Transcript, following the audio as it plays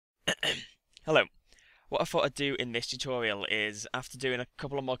Hello. What I thought I'd do in this tutorial is, after doing a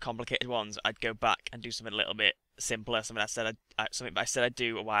couple of more complicated ones, I'd go back and do something a little bit simpler, something I said I'd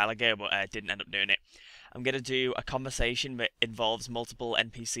do a while ago, but I didn't end up doing it. I'm going to do a conversation that involves multiple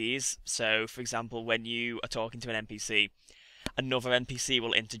NPCs. So, for example, when you are talking to an NPC, another NPC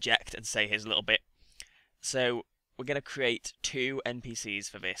will interject and say his little bit. So, we're going to create two NPCs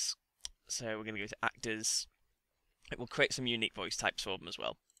for this. So, we're going to go to actors. It will create some unique voice types for them as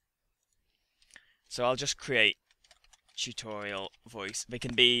well. So I'll just create tutorial voice. They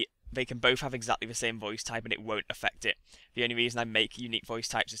can both have exactly the same voice type and it won't affect it. The only reason I make unique voice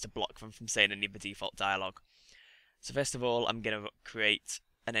types is to block them from saying any of the default dialogue. So first of all, I'm going to create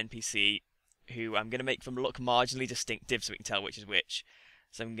an NPC who I'm going to make them look marginally distinctive so we can tell which is which.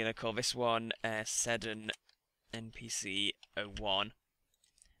 So I'm going to call this one Sedden NPC 01,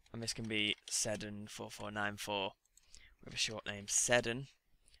 and this can be Sedden4494 with a short name Sedden.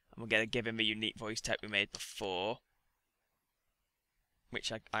 And we're going to give him a unique voice type we made before, which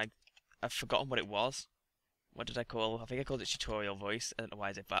I've forgotten what it was. What did I call? I think I called it tutorial voice. I don't know why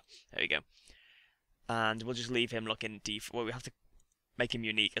I did that. There we go. And we'll just leave him looking default. Well, we have to make him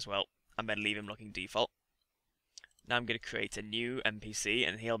unique as well, and then leave him looking default. Now I'm going to create a new NPC,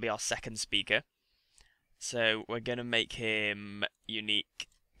 and he'll be our second speaker. So we're going to make him unique.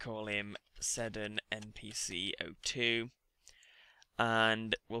 Call him Sedden NPC 02.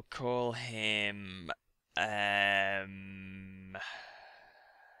 And we'll call him, I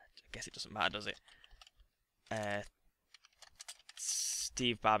guess it doesn't matter, does it?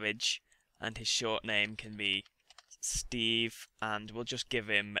 Steve Babbage, and his short name can be Steve, and we'll just give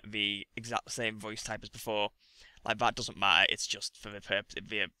him the exact same voice type as before. Like, that doesn't matter, it's just for the purpose,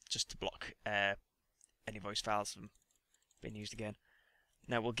 just to block any voice files from being used again.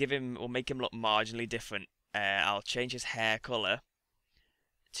 Now we'll make him look marginally different. I'll change his hair colour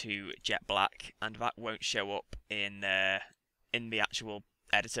to jet black, and that won't show up in the actual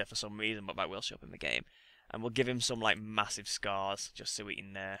editor for some reason, but that will show up in the game. And we'll give him some like massive scars just so we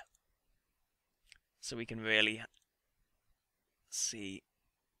can really see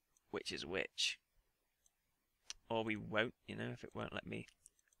which is which. Or we won't, if it won't let me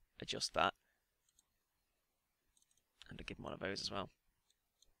adjust that. And I'll give him one of those as well.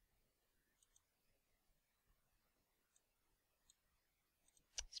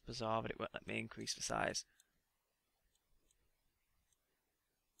 It's bizarre, but it won't let me increase the size.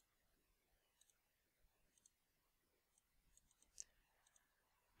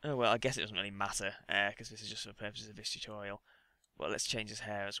 Oh well, I guess it doesn't really matter, because this is just for the purposes of this tutorial. But let's change his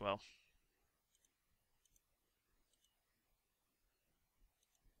hair as well.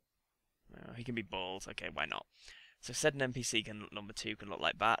 Oh, he can be bald, okay, why not? So said an NPC number 2 can look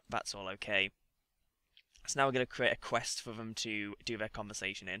like that, that's all okay. So now we're going to create a quest for them to do their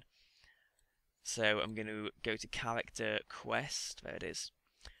conversation in. So I'm going to go to character quest, there it is.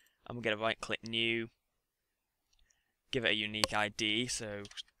 And we're going to right click new, give it a unique ID, so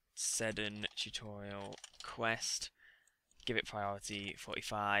Sedden tutorial quest, give it priority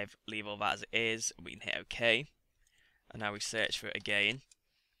 45, leave all that as it is, we can hit OK. And now we search for it again,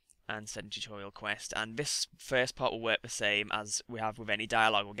 and Sedden tutorial quest, and this first part will work the same as we have with any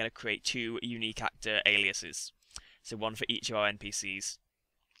dialogue. We're going to create two unique actor aliases, so one for each of our NPCs.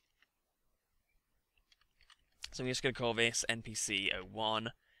 So I'm just going to call this NPC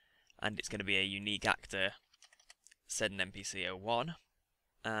 01, and it's going to be a unique actor, Sedden NPC 01,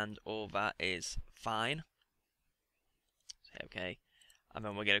 and all that is fine. So, okay, and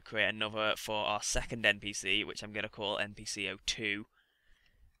then we're going to create another for our second NPC, which I'm going to call NPC 02.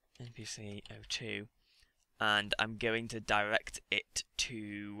 NPC 02, and I'm going to direct it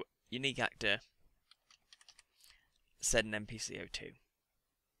to unique actor Sedden NPC 02.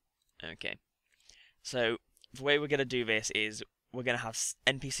 Okay, so the way we're going to do this is we're going to have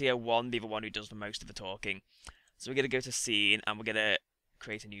NPC 01 be the one who does the most of the talking. So we're going to go to scene and we're going to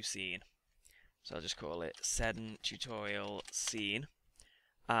create a new scene. So I'll just call it Sedden tutorial scene,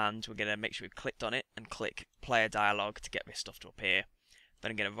 and we're going to make sure we've clicked on it and click player dialogue to get this stuff to appear. Then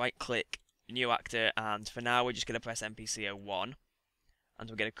I'm going to right click, new actor, and for now we're just going to press NPC 01, and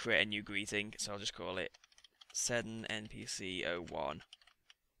we're going to create a new greeting, so I'll just call it Sedden NPC 01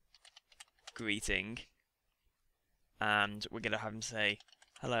 greeting, and we're going to have him say,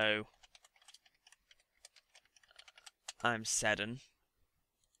 hello, I'm Sedden.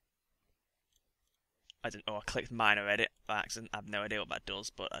 I clicked minor edit by accident, I have no idea what that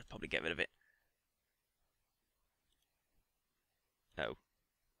does, but I'd probably get rid of it. Oh.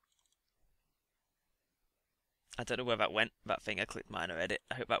 I don't know where that went, that thing I clicked minor edit.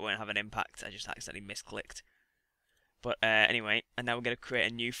 I hope that won't have an impact, I just accidentally misclicked. But anyway, and now we're going to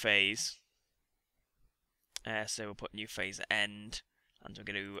create a new phase. So we'll put new phase at end, and we're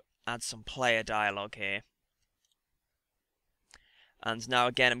going to add some player dialogue here. And now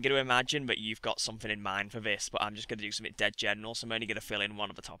again, I'm going to imagine that you've got something in mind for this, but I'm just going to do something dead general, so I'm only going to fill in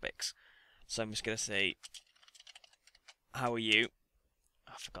one of the topics. So I'm just going to say, how are you?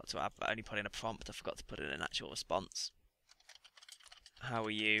 I forgot to add, I only put in a prompt, I forgot to put in an actual response. How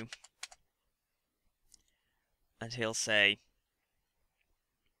are you? And he'll say,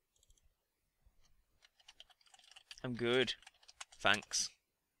 I'm good, thanks.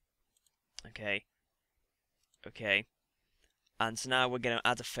 Okay. Okay. And so now we're going to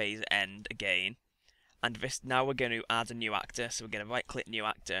add a phase end again. And this now we're going to add a new actor. So we're going to right click new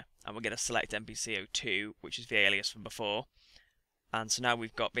actor. And we're going to select NPC02, which is the alias from before. And so now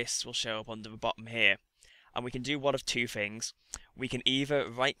we've got this will show up under the bottom here. And we can do one of two things. We can either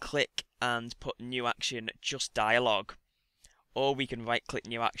right click and put new action just dialogue. Or we can right click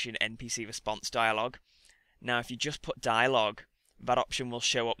new action NPC response dialogue. Now if you just put dialogue, that option will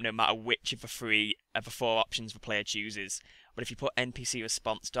show up no matter which of the four options the player chooses. But if you put NPC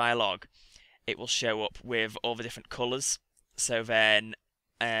response dialogue, it will show up with all the different colours. So then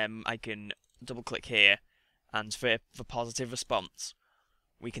I can double click here, and for the positive response,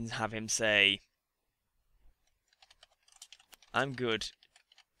 we can have him say, I'm good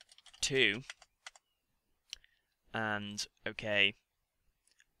too, and okay,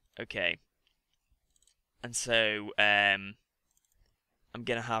 okay. And so I'm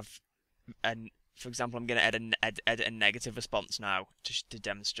gonna have for example, I'm gonna edit a negative response now to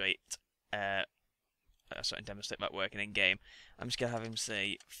demonstrate demonstrate that working in game. I'm just gonna have him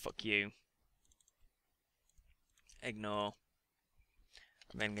say "fuck you," ignore.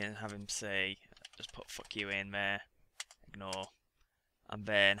 I'm then gonna have him say, just put "fuck you" in there, ignore, and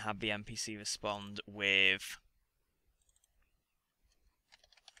then have the NPC respond with,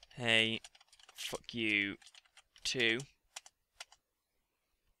 "Hey, fuck you too."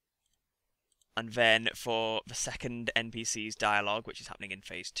 And then for the second NPC's dialogue, which is happening in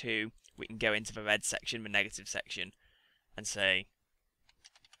phase 2, we can go into the red section, the negative section, and say,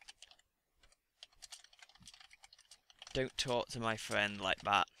 don't talk to my friend like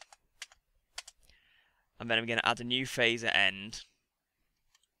that. And then I'm going to add a new phase at end.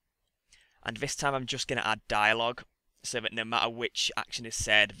 And this time I'm just going to add dialogue, so that no matter which action is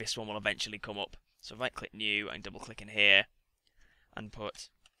said, this one will eventually come up. So right click new and double click in here, and put,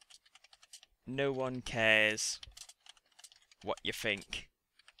 no one cares what you think,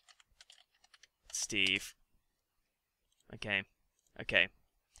 Steve. Okay, okay.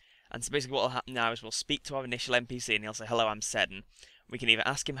 And so basically what will happen now is we'll speak to our initial NPC and he'll say, hello, I'm Seddon. We can either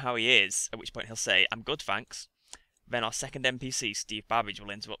ask him how he is, at which point he'll say, I'm good, thanks. Then our second NPC, Steve Babbage,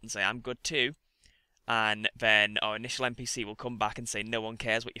 will interrupt and say, I'm good too. And then our initial NPC will come back and say, no one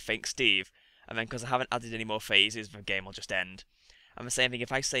cares what you think, Steve. And then because I haven't added any more phases, the game will just end. And the same thing,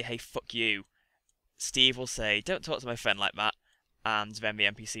 if I say, hey, fuck you, Steve will say, don't talk to my friend like that. And then the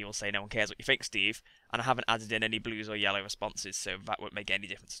NPC will say, no one cares what you think, Steve. And I haven't added in any blues or yellow responses, so that won't make any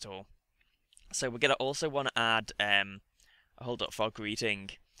difference at all. So we're going to also want to add, hold up, for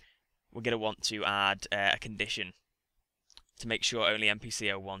greeting, we're going to want to add a condition to make sure only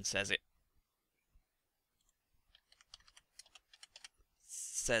NPC01 says it.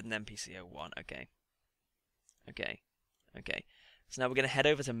 Said an NPC01, okay. Okay, okay. So now we're going to head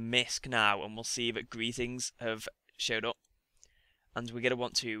over to MISC now, and we'll see that greetings have showed up. And we're going to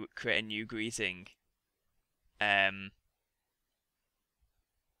want to create a new greeting. Just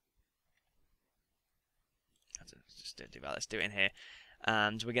don't do that, let's do it in here.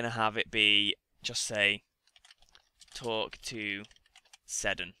 And we're going to have it be, just say, talk to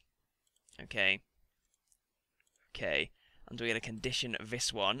Seddon. Okay. Okay. And we're going to condition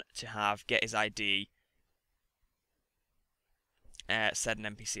this one to have get his ID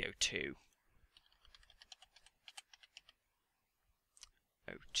Seddon NPC02.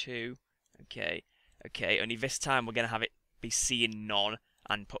 02. Okay. Okay, only this time we're going to have it be seen none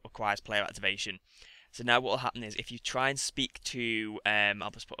and put requires player activation. So now what will happen is if you try and speak to,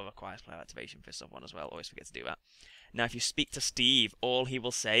 I'll just put a requires player activation for someone as well, always forget to do that. Now if you speak to Steve, all he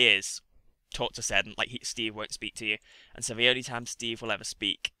will say is, talk to Seddon, like Steve won't speak to you. And so the only time Steve will ever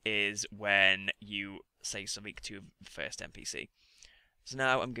speak is when you say something to the first NPC. So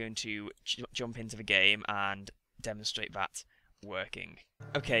now I'm going to jump into the game and demonstrate that working.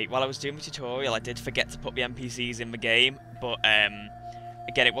 Okay, while I was doing the tutorial I did forget to put the NPCs in the game, but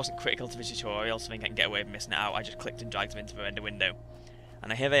again it wasn't critical to the tutorial, so I think I can get away with missing it out. I just clicked and dragged them into the render window.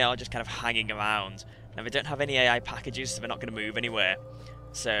 And here they are just kind of hanging around. Now they don't have any AI packages, so they're not going to move anywhere.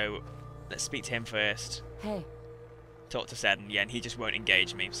 So let's speak to him first. Hey. Talk to Seddon, yeah, and he just won't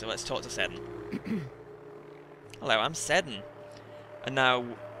engage me, so let's talk to Seddon. Hello, I'm Seddon. And now,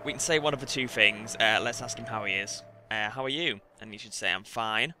 we can say one of the two things. Let's ask him how he is. How are you? And you should say, I'm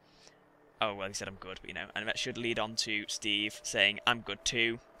fine. Oh, well, he said I'm good, but you know. And that should lead on to Steve saying, I'm good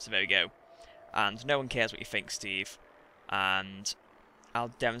too. So there we go. And no one cares what you think, Steve. And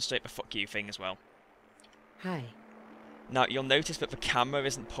I'll demonstrate the fuck you thing as well. Hi. Now, you'll notice that the camera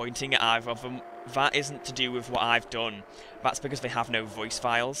isn't pointing at either of them. That isn't to do with what I've done. That's because they have no voice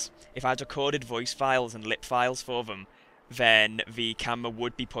files. If I'd recorded voice files and lip files for them, then the camera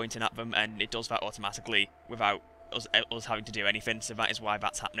would be pointing at them, and it does that automatically without us having to do anything, so that is why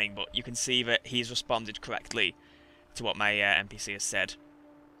that's happening. But you can see that he's responded correctly to what my NPC has said.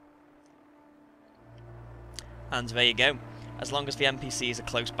 And there you go. As long as the NPCs are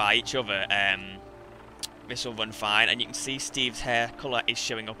close by each other, this will run fine. And you can see Steve's hair colour is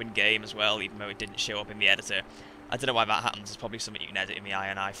showing up in game as well, even though it didn't show up in the editor. I don't know why that happens. There's probably something you can edit in the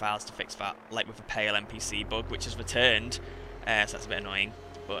INI files to fix that, like with the pale NPC bug, which has returned, so that's a bit annoying.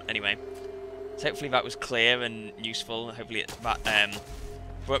 But anyway, so hopefully that was clear and useful. Hopefully that there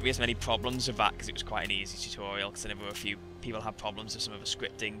won't be as many problems with that, because it was quite an easy tutorial, because I know there were a few people had problems with some of the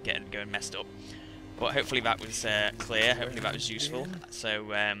scripting going messed up. But hopefully that was clear, hopefully that was useful.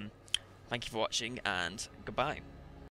 So thank you for watching, and goodbye.